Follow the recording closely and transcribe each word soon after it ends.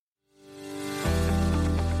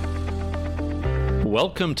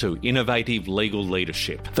Welcome to Innovative Legal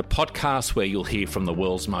Leadership, the podcast where you'll hear from the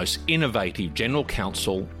world's most innovative general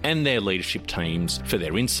counsel and their leadership teams for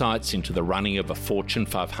their insights into the running of a Fortune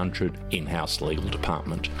 500 in-house legal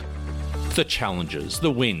department. The challenges, the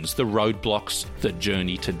wins, the roadblocks, the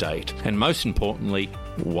journey to date, and most importantly,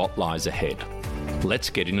 what lies ahead. Let's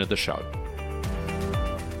get into the show.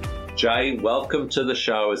 Jay, welcome to the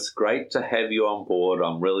show. It's great to have you on board.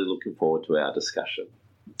 I'm really looking forward to our discussion.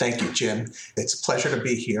 Thank you, Jim. It's a pleasure to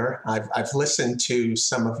be here. I've listened to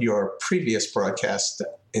some of your previous broadcast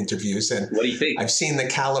interviews, and what do you think? I've seen the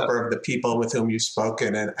caliber of the people with whom you've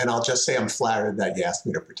spoken, and I'll just say I'm flattered that you asked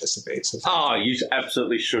me to participate. So you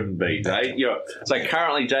absolutely shouldn't be, Jay. So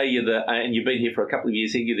currently, Jay, and you've been here for a couple of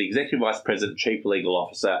years here, you're the Executive Vice President, Chief Legal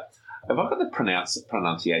Officer. Have I got the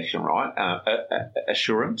pronunciation right?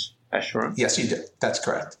 Assurant? Yes, you did. That's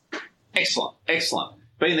correct. Excellent.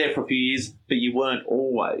 Been there for a few years, but you weren't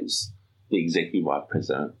always the Executive Vice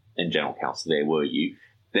President and General Counsel there, were you?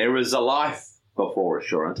 There is a life before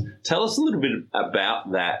Assurant. Tell us a little bit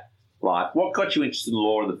about that life. What got you interested in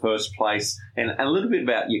law in the first place, and a little bit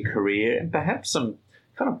about your career and perhaps some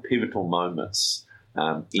kind of pivotal moments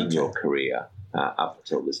in your career up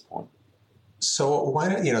until this point. So why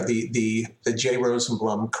don't the Jay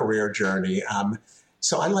Rosenblum career journey?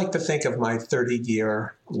 So I like to think of my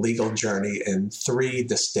 30-year legal journey in three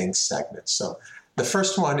distinct segments. So the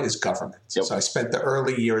first one is government. Yep. So I spent the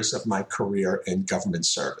early years of my career in government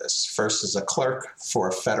service, first as a clerk for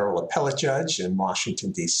a federal appellate judge in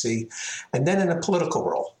Washington, D.C., and then in a political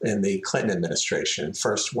role in the Clinton administration,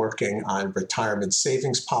 first working on retirement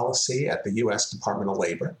savings policy at the U.S. Department of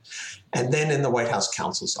Labor, and then in the White House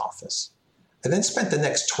counsel's office. I then spent the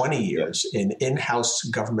next 20 years in in-house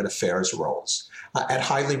government affairs roles at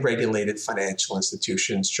highly regulated financial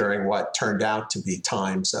institutions during what turned out to be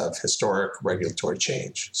times of historic regulatory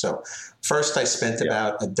change. So first, I spent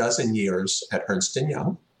about a dozen years at Ernst &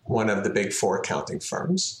 Young, one of the big four accounting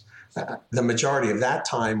firms. The majority of that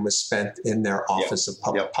time was spent in their Office of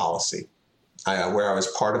Public Policy, where I was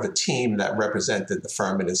part of a team that represented the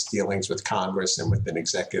firm in its dealings with Congress and within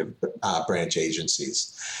executive branch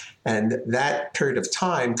agencies. And that period of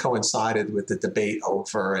time coincided with the debate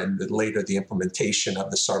over and later the implementation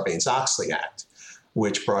of the Sarbanes-Oxley Act,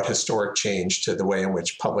 which brought historic change to the way in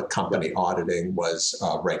which public company auditing was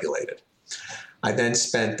regulated. I then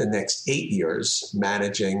spent the next 8 years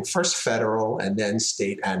managing first federal and then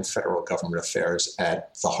state and federal government affairs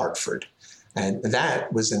at the Hartford. And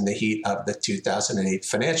that was in the heat of the 2008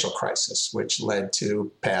 financial crisis, which led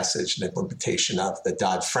to passage and implementation of the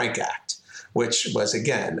Dodd-Frank Act, which was,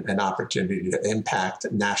 again, an opportunity to impact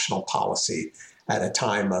national policy at a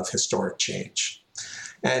time of historic change.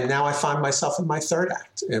 And now I find myself in my third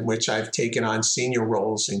act, in which I've taken on senior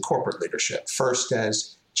roles in corporate leadership, first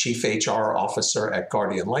as Chief HR Officer at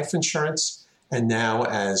Guardian Life Insurance, and now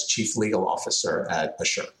as Chief Legal Officer at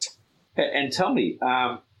Assurant. And tell me,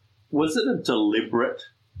 was it a deliberate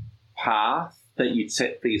path that you'd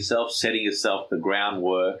set for yourself, setting yourself the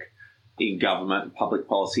groundwork in government and public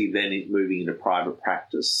policy, then moving into private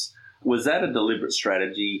practice? Was that a deliberate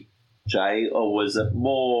strategy, Jay, or was it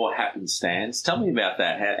more happenstance? Tell me about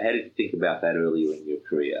that. How did you think about that earlier in your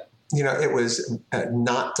career? It was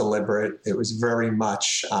not deliberate. It was very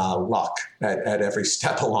much luck at every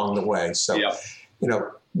step along the way. So,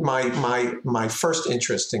 my first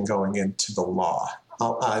interest in going into the law,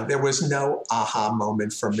 there was no aha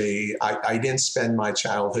moment for me. I didn't spend my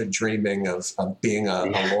childhood dreaming of being a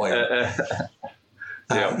lawyer.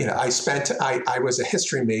 I was a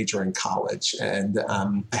history major in college, and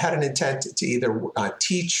I had an intent to either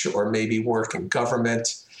teach or maybe work in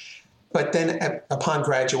government. But then upon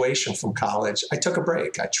graduation from college, I took a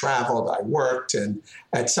break. I traveled, I worked, and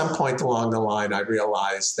at some point along the line, I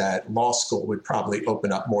realized that law school would probably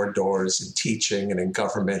open up more doors in teaching and in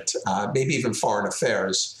government, maybe even foreign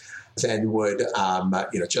affairs, than would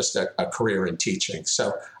just a career in teaching.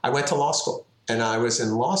 So I went to law school, and I was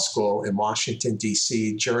in law school in Washington,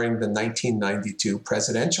 D.C. during the 1992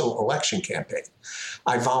 presidential election campaign.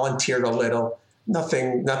 I volunteered a little.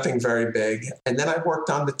 Nothing very big. And then I worked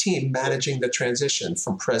on the team managing the transition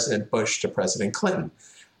from President Bush to President Clinton.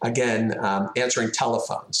 Again, answering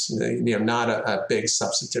telephones, not a big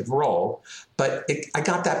substantive role, but I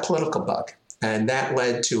got that political bug. And that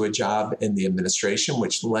led to a job in the administration,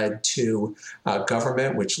 which led to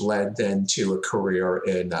government, which led then to a career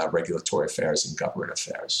in regulatory affairs and government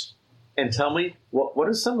affairs. And tell me, what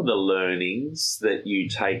are some of the learnings that you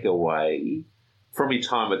take away from your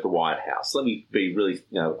time at the White House? Let me be really,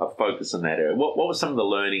 a focus on that area. What were some of the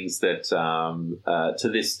learnings that, to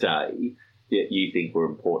this day, you think were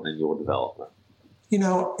important in your development?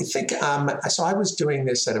 I think so. I was doing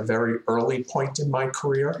this at a very early point in my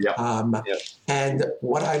career, and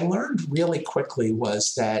what I learned really quickly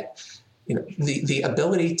was that the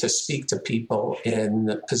ability to speak to people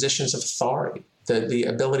in positions of authority, the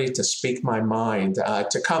ability to speak my mind,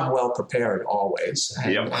 to come well prepared always,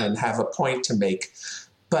 and have a point to make.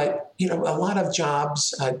 But, a lot of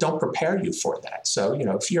jobs don't prepare you for that. So,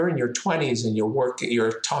 if you're in your 20s and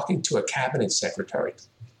you're talking to a cabinet secretary,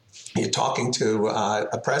 you're talking to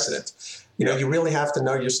a president, you really have to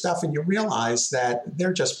know your stuff, and you realize that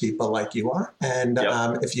they're just people like you are. And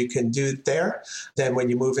if you can do it there, then when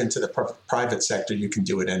you move into the private sector, you can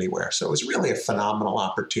do it anywhere. So it was really a phenomenal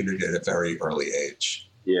opportunity at a very early age.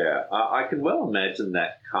 Yeah, I can well imagine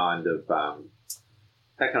that kind of, how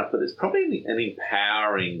can I put this? Probably an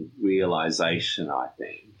empowering realization, I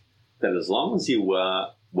think, that as long as you were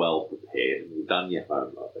well prepared and you've done your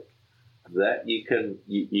homework, that you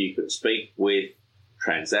can speak with,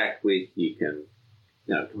 transact with, you can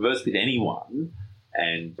converse with anyone,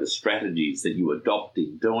 and the strategies that you adopt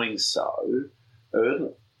in doing so,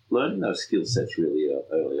 learning those skill sets really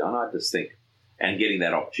early on, I just think, and getting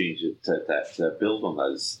that opportunity to build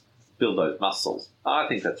those muscles, I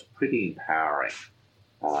think that's pretty empowering.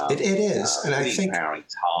 It is, and I think empowering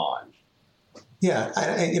time. Yeah,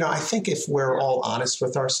 I think if we're all honest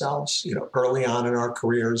with ourselves, early on in our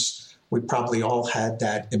careers, we probably all had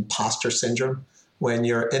that imposter syndrome when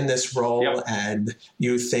you're in this role and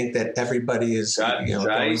you think that everybody is going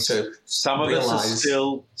to some of realize.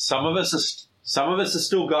 Some of us have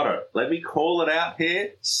still got it. Let me call it out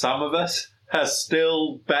here. Some of us are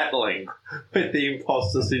still battling with the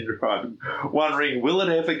imposter syndrome, wondering, will it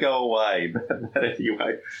ever go away? But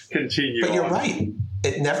anyway, continue. But you're right.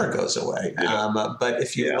 It never goes away. But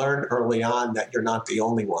if you learn early on that you're not the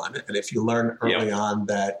only one, and if you learn early on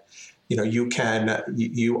that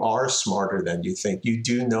you are smarter than you think, you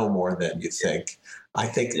do know more than you think, I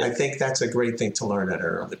think that's a great thing to learn at an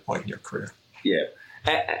early point in your career. Yeah,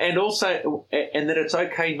 and also, and that it's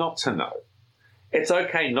okay not to know. It's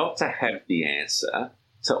okay not to have the answer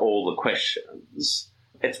to all the questions.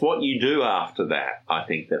 It's what you do after that, I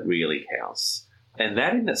think, that really counts. And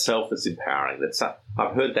that in itself is empowering.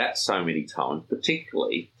 I've heard that so many times,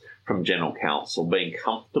 particularly from general counsel, being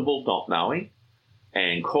comfortable not knowing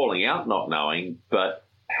and calling out not knowing, but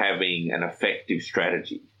having an effective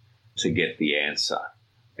strategy to get the answer.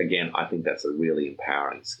 Again, I think that's a really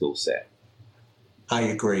empowering skill set. I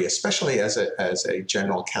agree, especially as a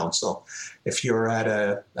general counsel. If you're at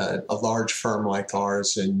a large firm like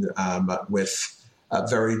ours and with a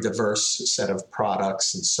very diverse set of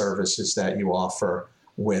products and services that you offer,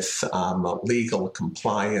 with legal,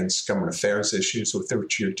 compliance, government affairs issues with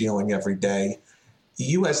which you're dealing every day,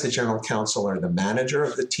 you as the general counsel are the manager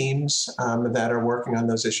of the teams that are working on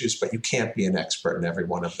those issues, but you can't be an expert in every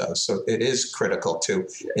one of those. So it is critical to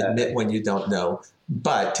admit when you don't know,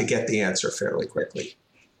 but to get the answer fairly quickly.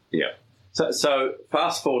 Yeah. So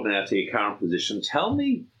fast forward now to your current position. Tell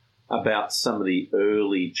me about some of the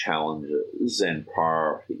early challenges and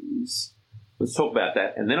priorities. Let's talk about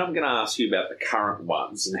that. And then I'm going to ask you about the current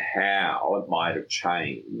ones and how it might have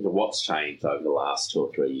changed, what's changed over the last 2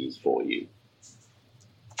 or 3 years for you.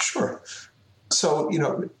 Sure. So,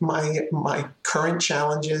 my current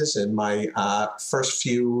challenges in my first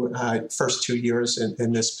 2 years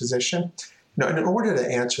in this position, in order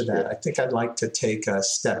to answer that, I think I'd like to take a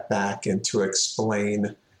step back and to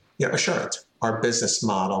explain, Assurant, our business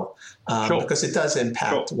model, because it does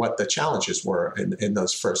impact what the challenges were in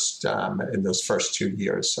those first 2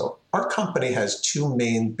 years. So, our company has 2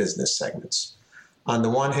 main business segments. On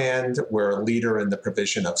the one hand, we're a leader in the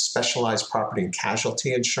provision of specialized property and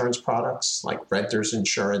casualty insurance products like renters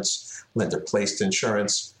insurance, lender-placed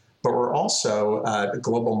insurance, but we're also a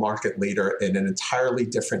global market leader in an entirely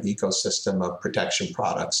different ecosystem of protection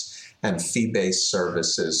products and fee-based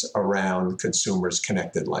services around consumers'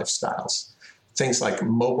 connected lifestyles. Things like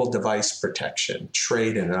mobile device protection,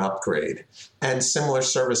 trade and upgrade, and similar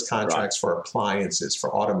service contracts for appliances,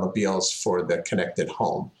 for automobiles, for the connected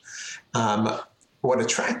home. What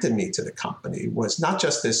attracted me to the company was not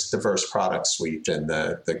just this diverse product suite and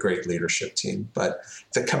the great leadership team, but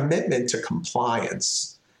the commitment to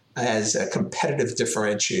compliance as a competitive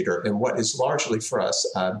differentiator in what is largely for us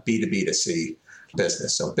a B2B2C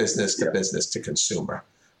business, so business to business to consumer.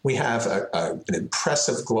 We have an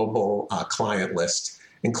impressive global client list,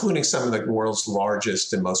 including some of the world's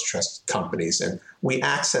largest and most trusted companies, and we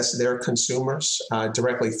access their consumers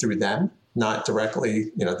directly through them not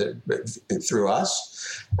directly, through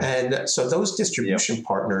us. And so those distribution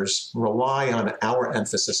partners rely on our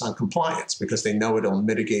emphasis on compliance because they know it'll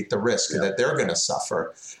mitigate the risk that they're going to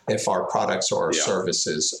suffer if our products or our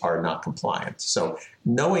services are not compliant. So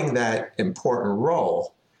knowing that important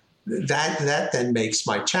role, that then makes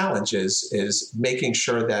my challenges is making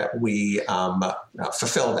sure that we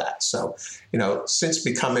fulfill that. So, since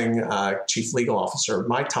becoming chief legal officer,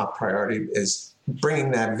 my top priority is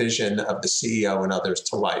bringing that vision of the CEO and others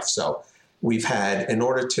to life. So we've had, in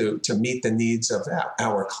order to meet the needs of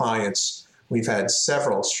our clients, we've had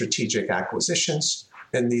several strategic acquisitions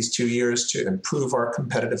in these 2 years to improve our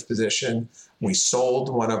competitive position. We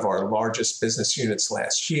sold one of our largest business units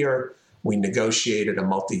last year. We negotiated a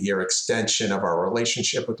multi-year extension of our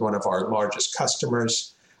relationship with one of our largest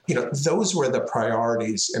customers. Those were the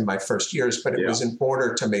priorities in my first years, but it was in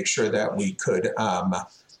order to make sure that we could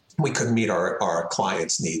meet our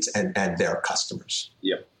clients' needs and their customers.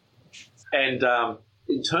 Yep. And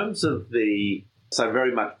in terms of so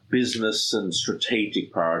very much business and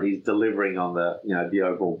strategic priorities, delivering on the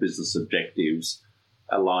overall business objectives,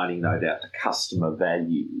 aligning no doubt to customer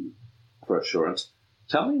value for Assurance.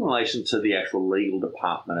 Tell me in relation to the actual legal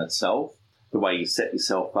department itself, the way you set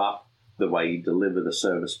yourself up, the way you deliver the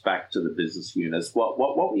service back to the business units. What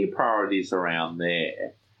were your priorities around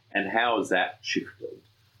there, and how has that shifted,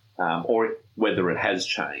 or whether it has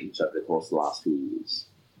changed over the course of the last few years?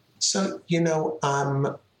 So,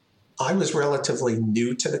 I was relatively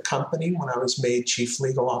new to the company when I was made chief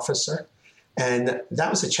legal officer, and that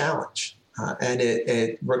was a challenge. And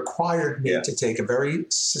it required me to take a very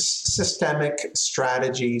systemic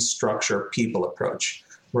strategy, structure, people approach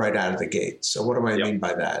right out of the gate. So what do I mean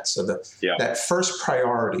by that? So that first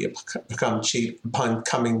priority upon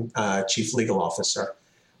becoming chief legal officer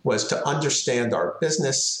was to understand our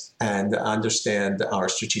business and understand our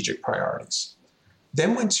strategic priorities.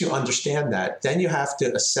 Then once you understand that, then you have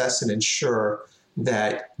to assess and ensure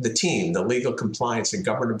that the team, the legal compliance and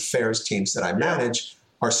government affairs teams that I manage,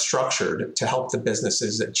 are structured to help the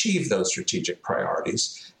businesses achieve those strategic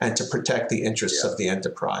priorities and to protect the interests of the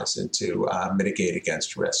enterprise and to mitigate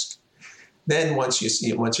against risk. Then once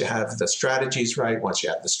you have the strategies right, once you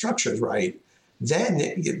have the structures right, then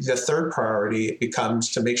the third priority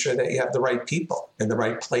becomes to make sure that you have the right people in the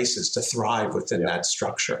right places to thrive within that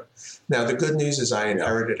structure. Now, the good news is I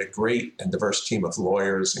inherited a great and diverse team of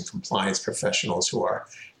lawyers and compliance professionals who are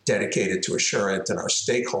dedicated to Assurant and our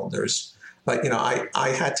stakeholders. But, I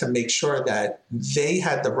had to make sure that they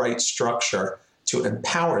had the right structure to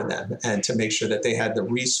empower them and to make sure that they had the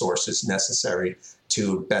resources necessary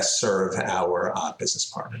to best serve our business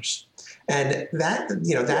partners. And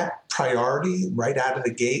that priority right out of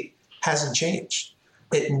the gate hasn't changed.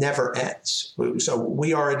 It never ends. So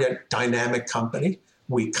we are a dynamic company.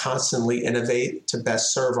 We constantly innovate to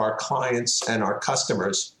best serve our clients and our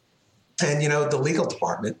customers. And, the legal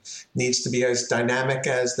department needs to be as dynamic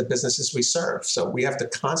as the businesses we serve. So we have to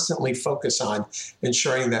constantly focus on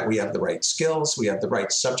ensuring that we have the right skills, we have the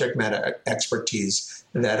right subject matter expertise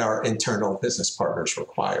that our internal business partners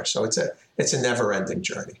require. So it's a never-ending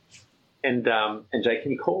journey. And Jay,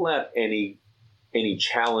 can you call out any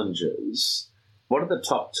challenges? What are the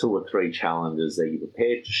top 2 or 3 challenges that you're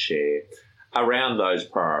prepared to share around those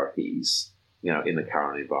priorities, in the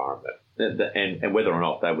current environment, and whether or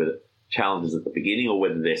not they were challenges at the beginning or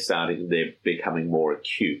whether they're becoming more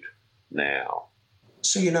acute now?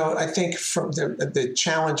 So, I think from the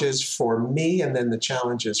challenges for me and then the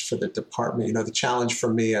challenges for the department, the challenge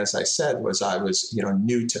for me, as I said, was I was,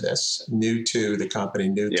 new to this, new to the company,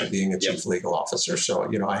 new to being a chief legal officer.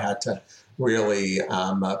 So, I had to really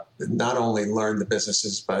not only learn the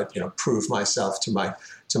businesses, but, prove myself to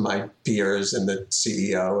my peers and the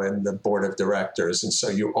CEO and the board of directors. And so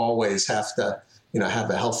you always have to have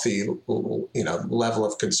a healthy, level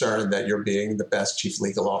of concern that you're being the best chief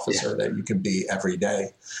legal officer that you can be every day.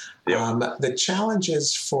 The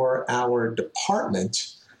challenges for our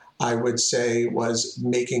department, I would say, was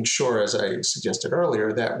making sure, as I suggested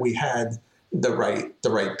earlier, that we had the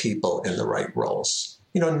right people in the right roles.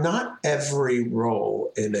 Not every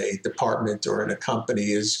role in a department or in a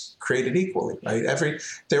company is created equally, right?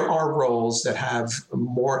 There are roles that have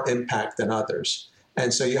more impact than others.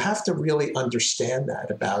 And so you have to really understand that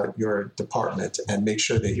about your department and make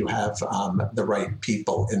sure that you have the right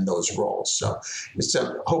people in those roles. So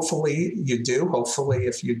hopefully you do. Hopefully,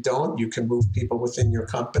 if you don't, you can move people within your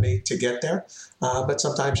company to get there. But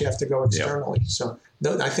sometimes you have to go externally. So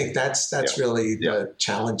I think that's really the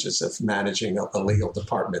challenges of managing a legal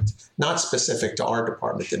department, not specific to our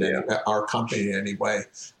department our company in any way.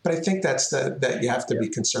 But I think that you have to be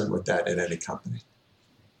concerned with that in any company.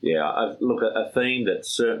 Yeah, look, a theme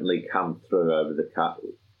that's certainly come through over the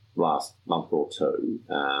last month or two,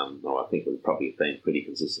 or I think it was probably been pretty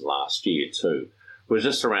consistent last year too, was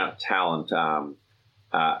just around talent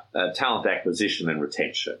acquisition and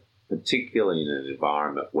retention, particularly in an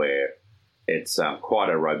environment where it's quite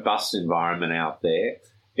a robust environment out there.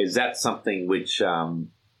 Is that something which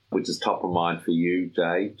is top of mind for you,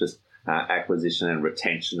 Jay? Just acquisition and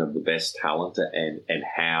retention of the best talent, and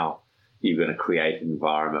how you're going to create an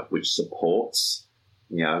environment which supports,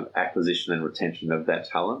 acquisition and retention of that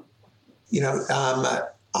talent?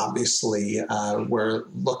 Obviously, we're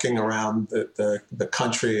looking around the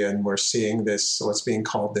country and we're seeing what's being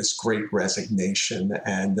called this great resignation.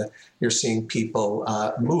 And you're seeing people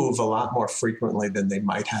move a lot more frequently than they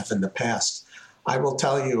might have in the past. I will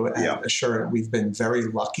tell you, at Assurant, we've been very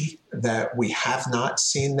lucky that we have not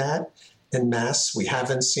seen that en masse. We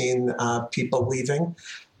haven't seen people leaving.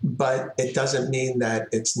 But it doesn't mean that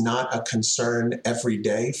it's not a concern every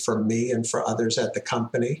day for me and for others at the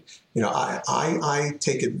company. I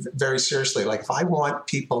take it very seriously. Like, if I want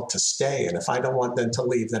people to stay and if I don't want them to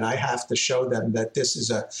leave, then I have to show them that this is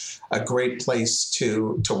a great place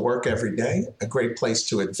to work every day, a great place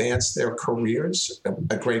to advance their careers,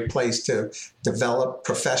 a great place to develop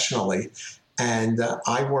professionally. And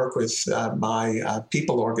I work with my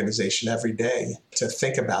people organization every day to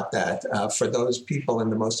think about that for those people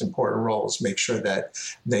in the most important roles, make sure that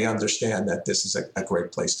they understand that this is a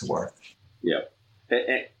great place to work. Yeah.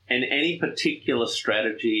 And any particular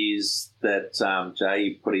strategies that, Jay,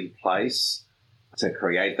 you put in place to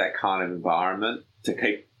create that kind of environment, to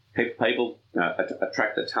keep people,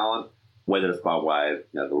 attract the talent, whether it's by way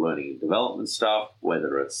of the learning and development stuff,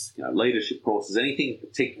 whether it's leadership courses, anything in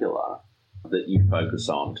particular that you focus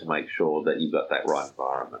on to make sure that you've got that right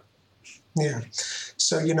environment? Yeah.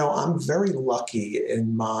 So, I'm very lucky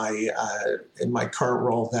in my current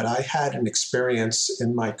role that I had an experience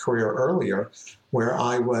in my career earlier where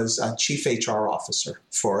I was a chief HR officer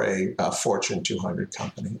for a Fortune 200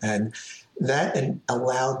 company. And that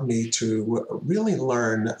allowed me to really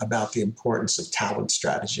learn about the importance of talent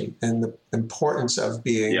strategy and the importance of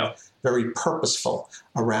being very purposeful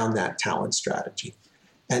around that talent strategy.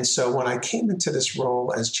 And so when I came into this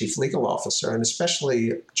role as chief legal officer, and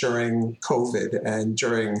especially during COVID and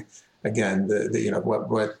during, again,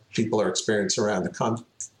 what people are experiencing around the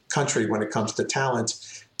country when it comes to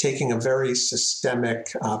talent, taking a very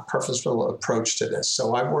systemic, purposeful approach to this.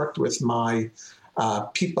 So I worked with my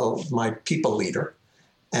people leader,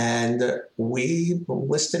 and we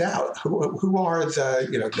listed out who are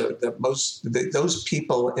those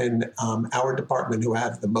people in our department who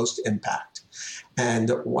have the most impact.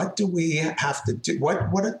 And what do we have to do?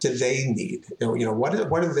 What do they need? What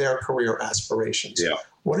are their career aspirations? Yeah.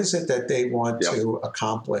 What is it that they want to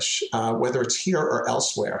accomplish, whether it's here or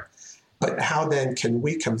elsewhere? But how then can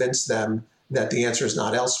we convince them that the answer is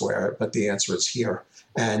not elsewhere, but the answer is here,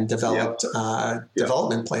 and developed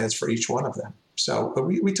development plans for each one of them? So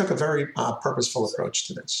we took a very purposeful approach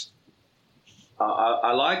to this.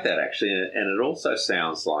 I like that, actually, and it also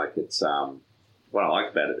sounds like it's what I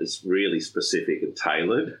like about it is really specific and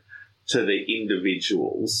tailored to the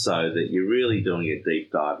individuals, so that you're really doing a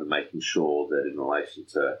deep dive and making sure that in relation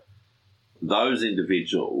to those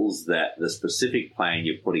individuals, that the specific plan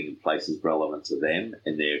you're putting in place is relevant to them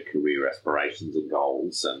and their career aspirations and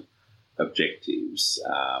goals and objectives.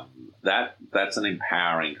 That's an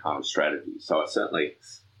empowering kind of strategy. So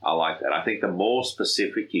I like that. I think the more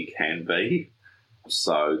specific you can be,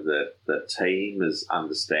 so that the team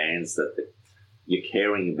understands that you're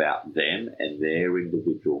caring about them and their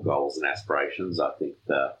individual goals and aspirations, I think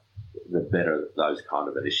the better those kind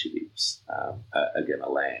of initiatives are going to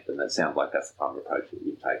land. And that sounds like that's the kind of approach that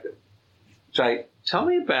you've taken. Jay, tell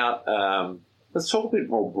me about, let's talk a bit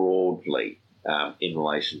more broadly in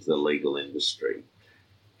relation to the legal industry.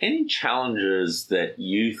 Any challenges that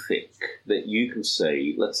you think that you can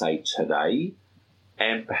see, let's say today,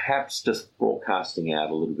 and perhaps just forecasting out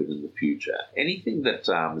a little bit in the future? Anything that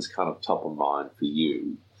is kind of top of mind for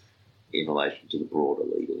you in relation to the broader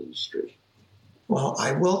legal industry? Well,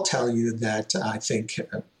 I will tell you that I think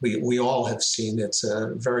we all have seen it's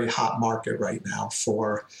a very hot market right now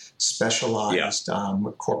for specialized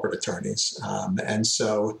corporate attorneys. And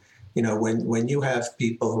so, when you have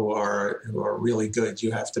people who are really good,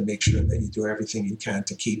 you have to make sure that you do everything you can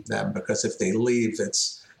to keep them, because if they leave,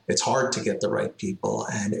 it's hard to get the right people,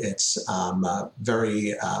 and it's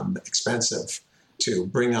very expensive to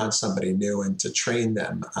bring on somebody new and to train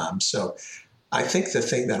them. So I think the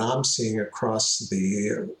thing that I'm seeing across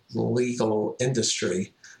the legal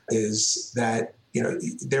industry is that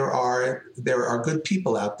there are good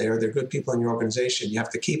people out there. There are good people in your organization. You have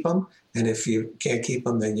to keep them. And if you can't keep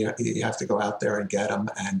them, then you have to go out there and get them.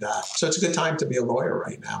 And so it's a good time to be a lawyer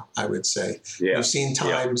right now, I would say. Yeah. We've seen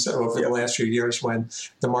times over the last few years when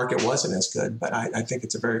the market wasn't as good, but I think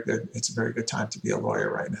it's a very good time to be a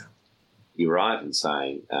lawyer right now. You're right in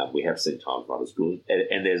saying we have seen times not as good,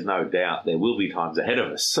 and there's no doubt there will be times ahead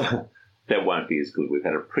of us that won't be as good. We've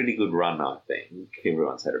had a pretty good run, I think.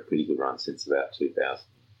 Everyone's had a pretty good run since about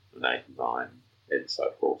 2008, 9, and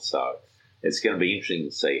so forth. So it's going to be interesting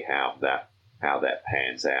to see how that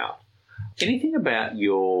pans out. Anything about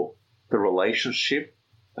the relationship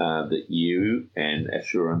that you and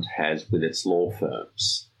Assurant has with its law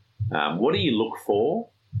firms? What do you look for?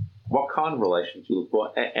 What kind of relationship do you look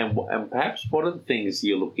for? And perhaps what are the things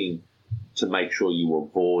you're looking to make sure you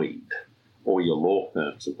avoid or your law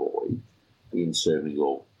firms avoid in serving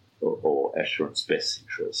or Assurant's best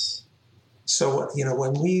interests? So,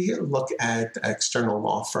 when we look at external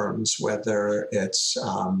law firms, whether it's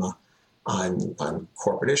on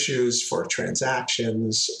corporate issues, for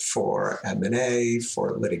transactions, for M&A,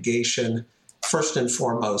 for litigation, first and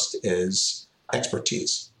foremost is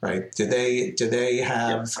expertise, right? Do they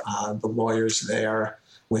have the lawyers there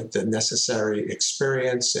with the necessary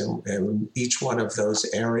experience in each one of those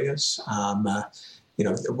areas?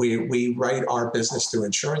 We write our business through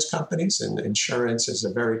insurance companies, and insurance is a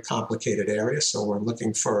very complicated area. So we're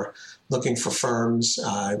looking for firms.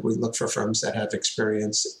 We look for firms that have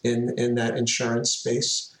experience in that insurance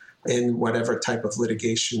space, in whatever type of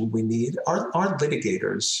litigation we need. Our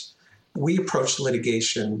litigators, we approach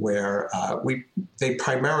litigation where they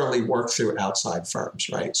primarily work through outside firms,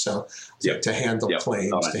 right? So to handle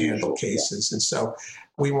claims, to handle cases, and so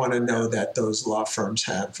we want to know that those law firms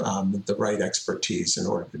have the right expertise in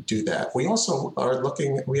order to do that. We also are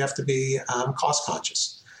we have to be cost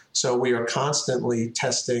conscious. So we are constantly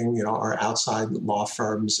testing, our outside law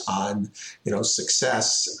firms on,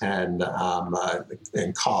 success and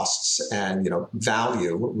costs and,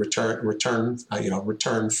 value, return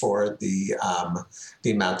for the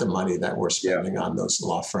amount of money that we're spending on those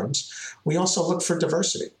law firms. We also look for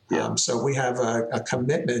diversity. So we have a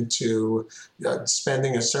commitment to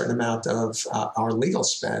spending a certain amount of our legal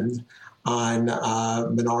spend on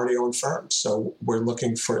minority-owned firms. So we're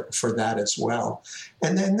looking for that as well.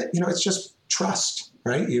 And then, it's just trust,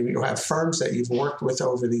 right? You have firms that you've worked with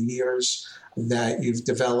over the years that you've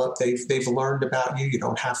developed. They've learned about you. You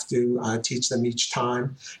don't have to teach them each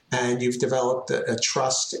time. And you've developed a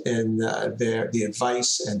trust in the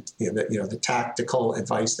advice and the tactical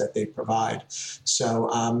advice that they provide. So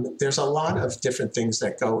there's a lot of different things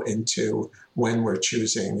that go into when we're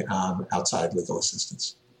choosing outside legal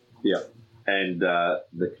assistance. Yeah, and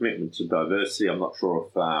the commitment to diversity, I'm not sure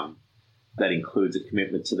if that includes a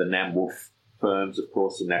commitment to the NAMWOLF firms, of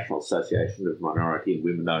course, the National Association of Minority and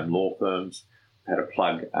Women-Owned Law Firms. Had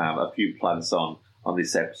a few plugs on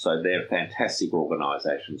this episode. They're a fantastic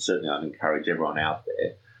organisation. Certainly I'd encourage everyone out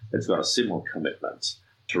there that's got a similar commitment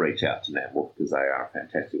to reach out to NAMWOLF because they are a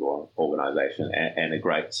fantastic organisation and a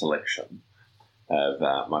great selection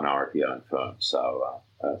of minority-owned firms. So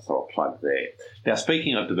I'll plug there. Now,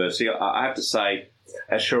 speaking of diversity, I have to say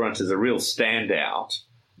Assurant is a real standout.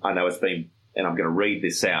 I know it's been, and I'm going to read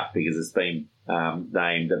this out because it's been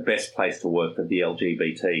named the best place to work for the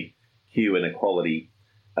LGBTQ and equality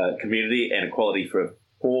community and equality for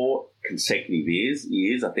 4 consecutive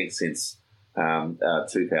years, I think since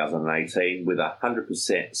 2018, with a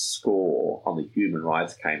 100% score on the Human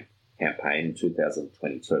Rights Campaign in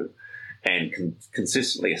 2022. And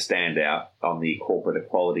consistently a standout on the Corporate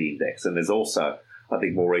Equality Index. And there's also, I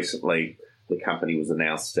think more recently, the company was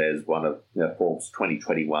announced as one of Forbes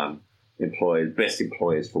 2021 best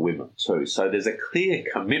employers for women too. So there's a clear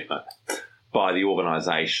commitment by the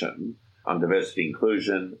organisation on diversity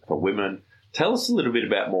inclusion for women. Tell us a little bit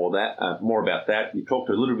about more about that. You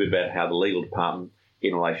talked a little bit about how the legal department,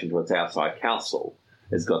 in relation to its outside counsel,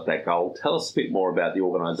 has got that goal. Tell us a bit more about the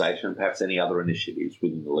organisation and perhaps any other initiatives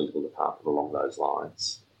within the legal department along those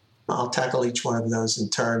lines. I'll tackle each one of those in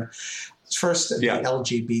turn. First, the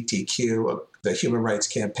LGBTQ, the Human Rights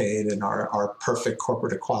Campaign, and our Perfect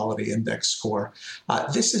Corporate Equality Index score.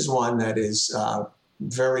 This is one that is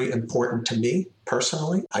very important to me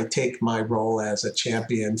personally. I take my role as a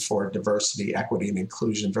champion for diversity, equity, and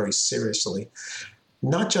inclusion very seriously.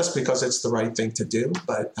 Not just because it's the right thing to do,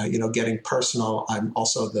 but, getting personal, I'm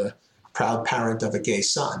also the proud parent of a gay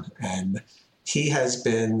son. And he has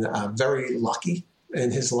been very lucky in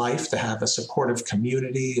his life to have a supportive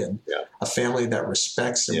community and a family that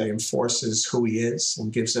respects and reinforces who he is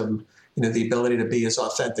and gives him, the ability to be his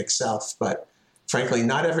authentic self. But frankly,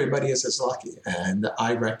 not everybody is as lucky. And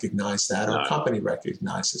I recognize that, our company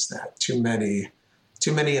recognizes that. Too many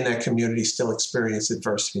in that community still experience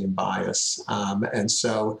adversity and bias. And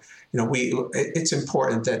so, it's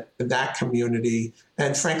important that community,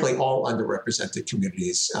 and frankly, all underrepresented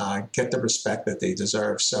communities get the respect that they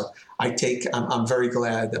deserve. So I'm very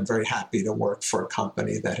glad, I'm very happy to work for a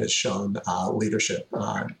company that has shown leadership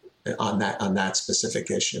on that specific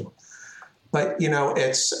issue. But,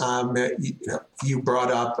 it's, you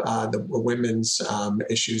brought up the women's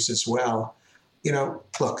issues as well.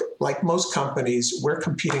 Look, like most companies, we're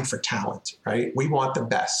competing for talent, right? We want the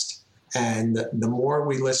best. And the more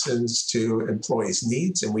we listen to employees'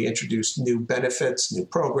 needs and we introduce new benefits, new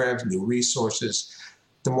programs, new resources,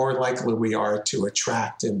 the more likely we are to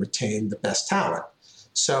attract and retain the best talent.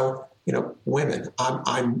 So, women,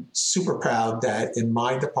 I'm super proud that in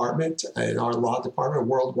my department, in our law department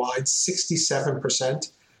worldwide,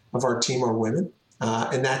 67% of our team are women.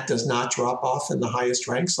 And that does not drop off in the highest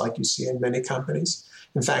ranks like you see in many companies.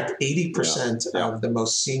 In fact, 80% of the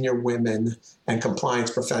most senior women and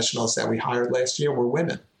compliance professionals that we hired last year were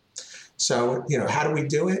women. So, how do we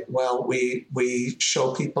do it? Well, we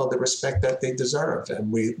show people the respect that they deserve.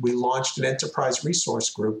 And we launched an enterprise resource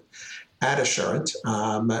group at Assurant,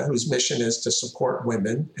 whose mission is to support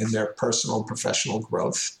women in their personal and professional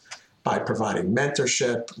growth by providing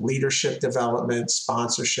mentorship, leadership development,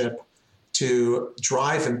 sponsorship, to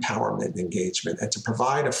drive empowerment and engagement, and to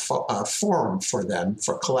provide a forum for them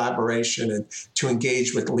for collaboration and to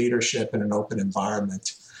engage with leadership in an open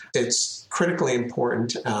environment. It's critically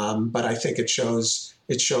important, but I think it shows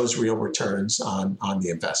real returns on the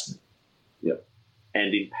investment. Yep,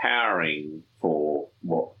 and empowering for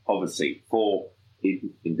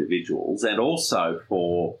individuals and also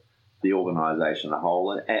for the organisation as a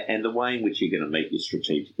whole, and the way in which you're going to meet your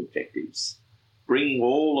strategic objectives. Bringing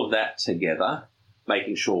all of that together,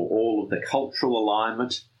 making sure all of the cultural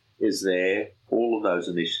alignment is there, all of those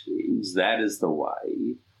initiatives, that is the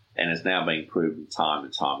way, and it's now being proven time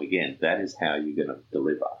and time again, that is how you're going to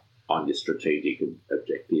deliver on your strategic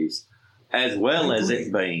objectives, as well as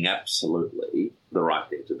it being absolutely the right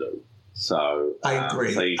thing to do. So I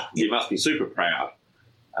agree. So you must be super proud.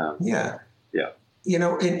 Yeah. In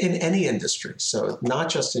any industry, so not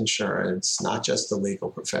just insurance, not just the legal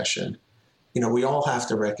profession, we all have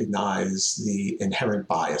to recognize the inherent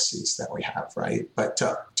biases that we have, right? But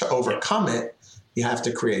to overcome it, you have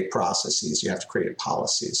to create processes, you have to create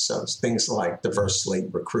policies. So things like diverse slate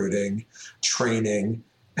recruiting, training,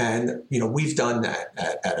 and we've done that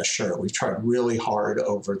at Assurant. We've tried really hard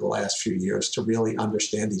over the last few years to really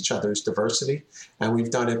understand each other's diversity, and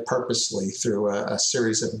we've done it purposely through a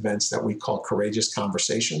series of events that we call Courageous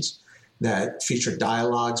Conversations, that feature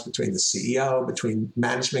dialogues between the CEO, between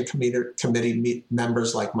management committee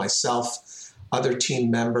members like myself, other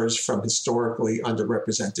team members from historically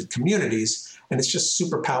underrepresented communities. And it's just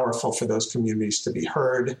super powerful for those communities to be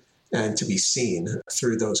heard and to be seen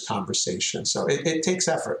through those conversations. So it takes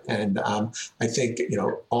effort. And I think,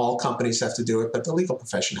 all companies have to do it, but the legal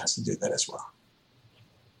profession has to do that as well.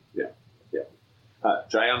 Yeah.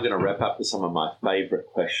 Jay, I'm going to wrap up with some of my favorite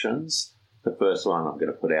questions. The first one I'm going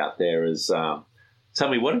to put out there is, tell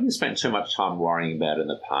me, what have you spent too much time worrying about in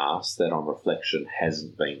the past that on reflection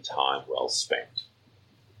hasn't been time well spent?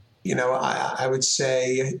 I would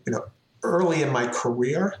say, early in my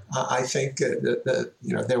career, I think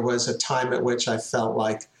there was a time at which I felt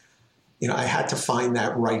like, I had to find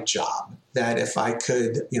that right job, that if I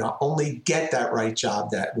could, only get that right job,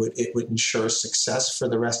 it would ensure success for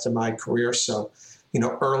the rest of my career. So,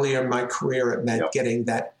 earlier in my career, it meant getting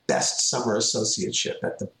that best summer associateship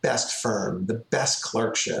at the best firm, the best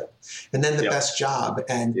clerkship, and then the best job.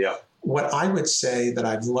 And what I would say that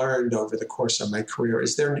I've learned over the course of my career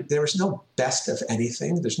is there is no best of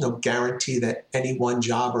anything. There's no guarantee that any one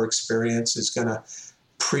job or experience is going to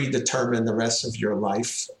predetermine the rest of your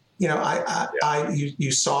life.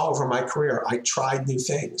 You saw over my career, I tried new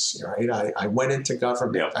things, right? I went into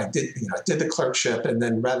government. I did the clerkship, and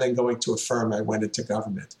then rather than going to a firm, I went into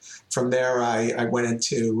government. From there, I went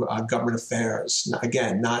into government affairs.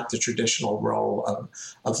 Again, not the traditional role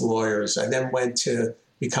of lawyers. I then went to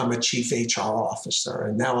become a chief HR officer,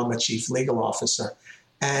 and now I'm a chief legal officer.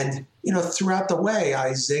 And, throughout the way,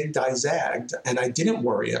 I zigged, I zagged, and I didn't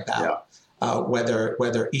worry about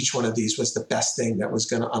whether each one of these was the best thing that was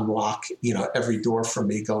going to unlock, every door for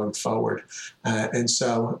me going forward. And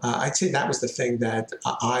so I'd say that was the thing that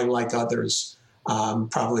I, like others,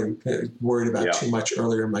 probably worried about too much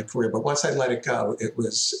earlier in my career. But once I let it go, it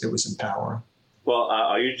was empowering. Well,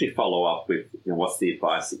 I usually follow up with, what's the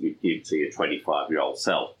advice that you'd give to your 25-year-old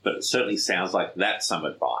self? But it certainly sounds like that's some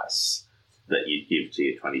advice that you'd give to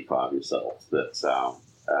your 25 yourself? That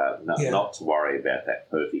not to worry about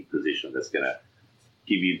that perfect position that's going to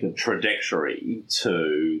give you the trajectory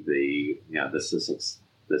to the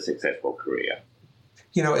successful career.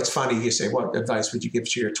 It's funny, you say, what advice would you give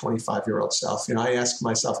to your 25-year-old self? I ask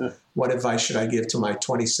myself, what advice should I give to my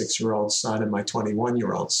 26-year-old son and my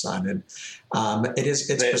 21-year-old son? And it's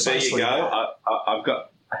precisely there you go. that. I've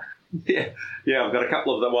got I've got a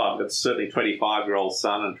couple of them. Well, I've got certainly 25-year-old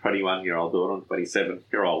son and 21-year-old daughter and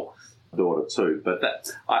 27-year-old daughter too. But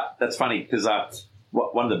that's funny because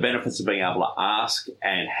one of the benefits of being able to ask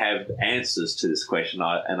and have answers to this question,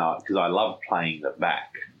 because I love playing them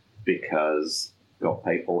back, because I've got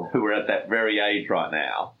people who are at that very age right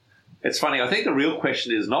now. It's funny. I think the real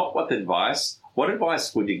question is not what advice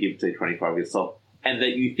would you give to 25 yourself, and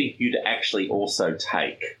that you think you'd actually also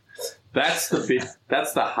take. That's the bit.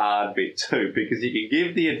 That's the hard bit too, because you can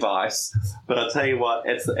give the advice, but I tell you what,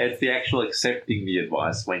 it's the actual accepting the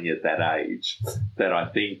advice when you're at that age that I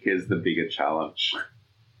think is the bigger challenge.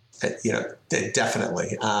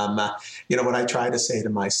 Definitely. What I try to say to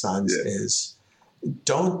my sons is,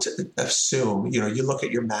 don't assume. You look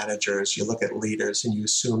at your managers, you look at leaders, and you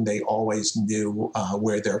assume they always knew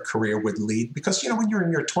where their career would lead, because when you're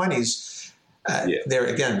in your 20s. There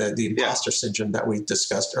again, the imposter syndrome that we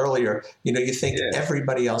discussed earlier. You think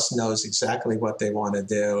everybody else knows exactly what they want to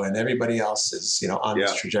do, and everybody else is on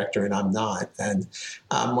this trajectory, and I'm not. And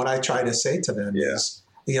what I try to say to them is,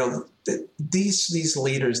 these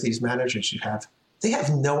leaders, these managers you have, they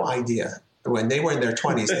have no idea. When they were in their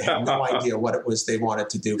 20s, they had no idea what it was they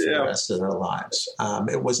wanted to do for the rest of their lives.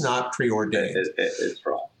 It was not preordained. It's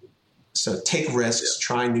right. So take risks,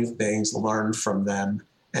 try new things, learn from them,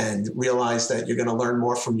 and realize that you're going to learn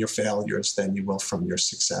more from your failures than you will from your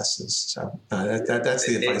successes. So that's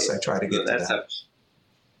the advice I try to give to them.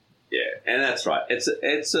 And that's right. If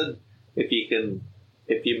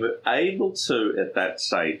you're able to, at that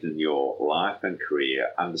stage in your life and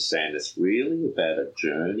career, understand it's really about a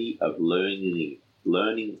journey of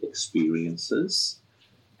learning experiences,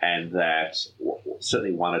 and that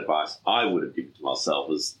certainly one advice I would have given to myself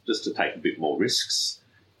is just to take a bit more risks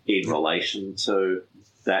in relation to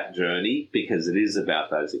that journey, because it is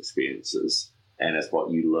about those experiences, and it's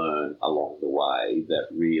what you learn along the way that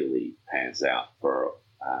really pans out for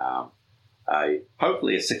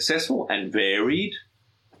hopefully a successful and varied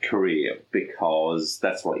career, because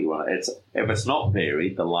that's what you want. If it's not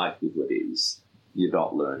varied, the likelihood is you're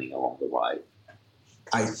not learning along the way.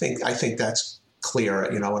 I think that's clear.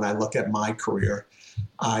 When I look at my career,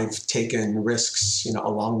 I've taken risks,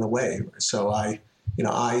 along the way. So I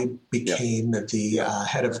became the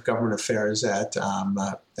head of government affairs at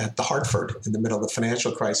the Hartford in the middle of the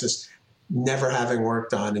financial crisis, never having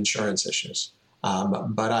worked on insurance issues.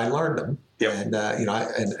 But I learned them, and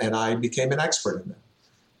I became an expert in them.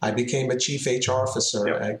 I became a chief HR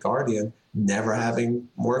officer at Guardian, never having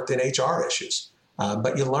worked in HR issues.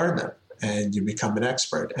 But you learn them, and you become an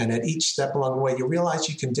expert. And at each step along the way, you realize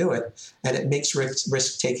you can do it, and it makes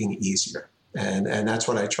risk-taking easier. And that's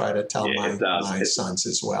what I try to tell my sons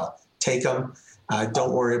as well. Take them.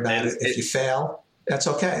 Don't worry about it. If you fail, that's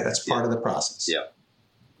okay. That's part of the process.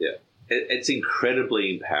 It's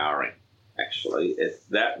incredibly empowering, actually. It's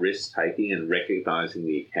that risk-taking and recognizing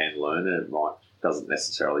that you can learn, and it doesn't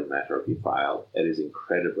necessarily matter if you fail. It is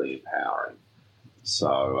incredibly empowering.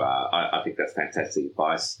 So I think that's fantastic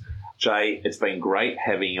advice. Jay, it's been great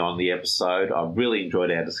having you on the episode. I've really enjoyed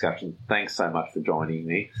our discussion. Thanks so much for joining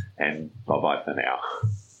me, and bye-bye for now.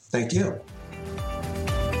 Thank you.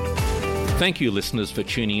 Thank you, listeners, for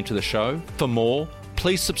tuning into the show. For more,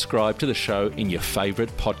 please subscribe to the show in your favourite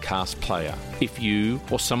podcast player. If you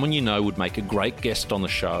or someone you know would make a great guest on the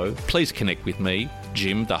show, please connect with me,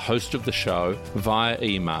 Jim, the host of the show, via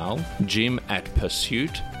email,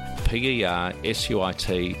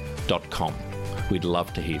 jim@persuit.com. We'd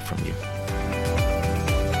love to hear from you.